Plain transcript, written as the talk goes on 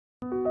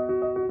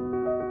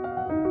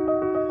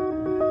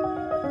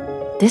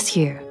This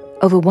year,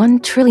 over 1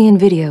 trillion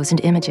videos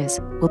and images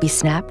will be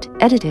snapped,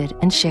 edited,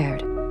 and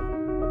shared.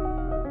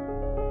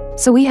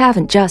 So we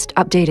haven't just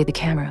updated the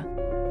camera.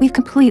 We've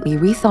completely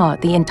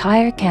rethought the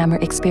entire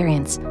camera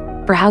experience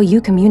for how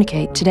you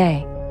communicate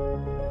today.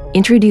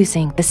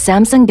 Introducing the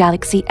Samsung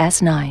Galaxy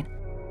S9,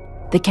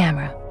 the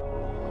camera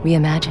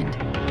reimagined.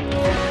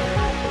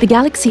 The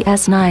Galaxy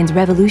S9's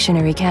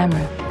revolutionary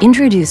camera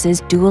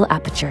introduces dual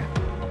aperture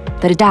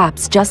that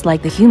adapts just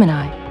like the human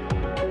eye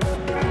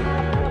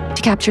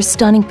to capture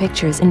stunning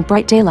pictures in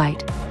bright daylight,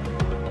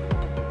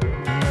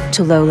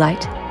 to low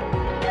light,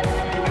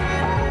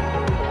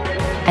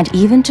 and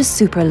even to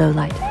super low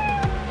light.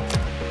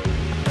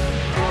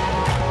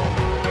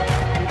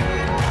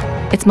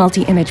 Its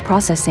multi-image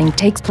processing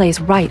takes place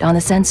right on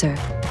the sensor,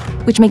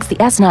 which makes the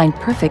S9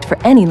 perfect for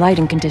any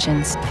lighting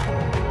conditions.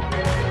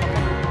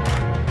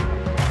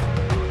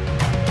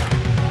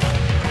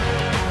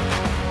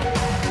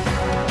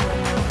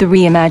 The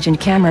reimagined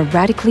camera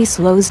radically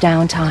slows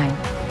down time,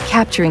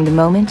 capturing the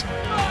moment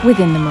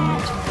within the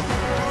moment.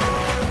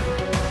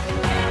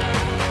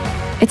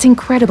 Its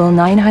incredible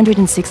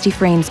 960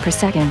 frames per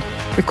second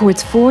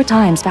records 4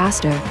 times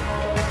faster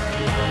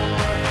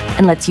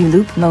and lets you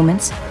loop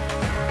moments,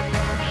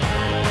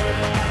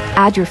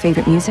 add your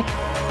favorite music,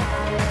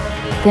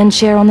 then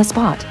share on the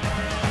spot.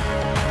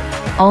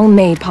 All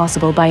made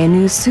possible by a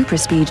new super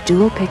speed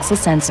dual pixel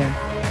sensor,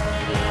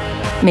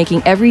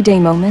 making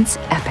everyday moments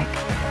epic.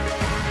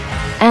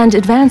 And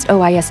advanced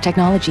OIS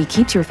technology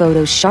keeps your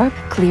photos sharp,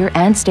 clear,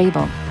 and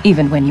stable,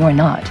 even when you're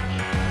not.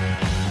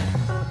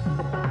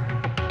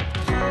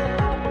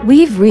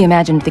 We've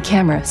reimagined the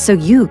camera so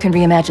you can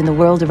reimagine the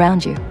world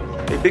around you.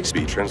 Hey,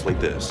 Bixby, translate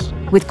this.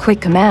 With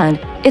quick command,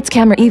 its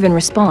camera even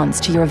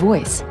responds to your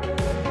voice.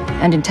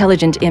 And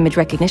intelligent image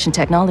recognition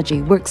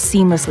technology works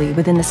seamlessly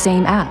within the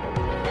same app.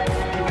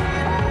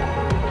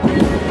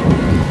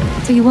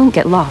 So you won't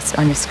get lost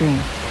on your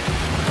screen.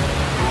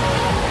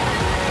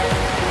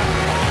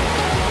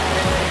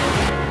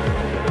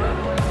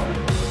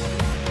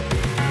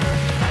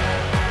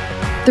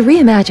 The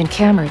reimagined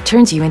camera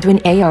turns you into an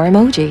AR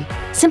emoji.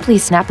 Simply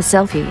snap a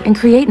selfie and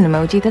create an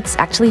emoji that's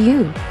actually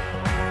you.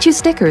 Choose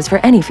stickers for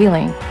any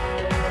feeling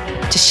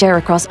to share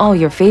across all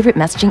your favorite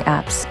messaging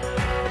apps.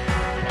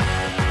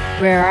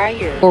 Where are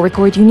you? Or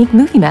record unique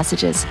movie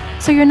messages,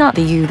 so you're not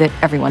the you that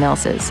everyone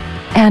else is.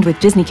 And with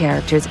Disney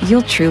characters,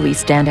 you'll truly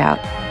stand out.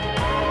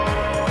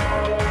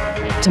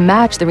 To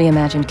match the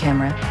reimagined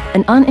camera,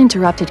 an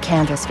uninterrupted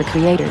canvas for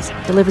creators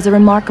delivers a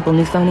remarkable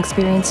new phone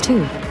experience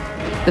too.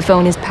 The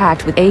phone is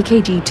packed with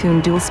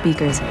AKG-tuned dual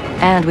speakers,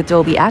 and with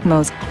Dolby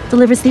Atmos,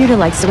 delivers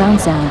theater-like surround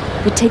sound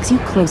that takes you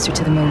closer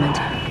to the moment.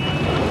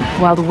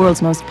 While the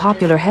world's most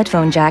popular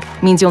headphone jack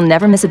means you'll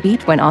never miss a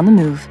beat when on the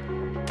move.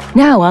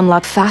 Now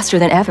unlock faster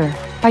than ever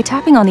by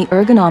tapping on the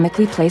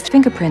ergonomically placed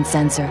fingerprint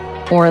sensor,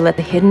 or let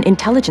the hidden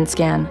intelligence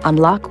scan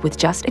unlock with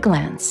just a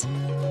glance.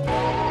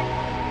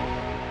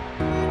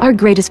 Our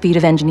greatest feat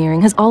of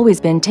engineering has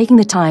always been taking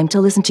the time to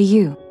listen to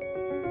you.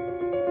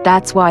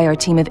 That's why our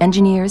team of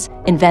engineers,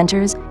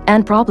 inventors,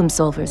 and problem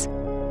solvers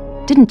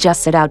didn't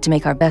just set out to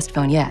make our best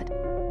phone yet.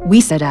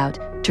 We set out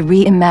to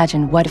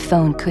reimagine what a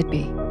phone could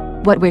be.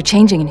 What we're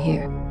changing in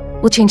here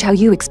will change how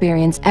you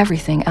experience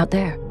everything out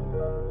there.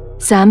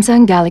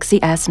 Samsung Galaxy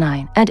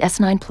S9 and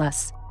S9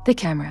 Plus, the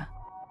camera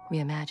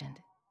reimagined.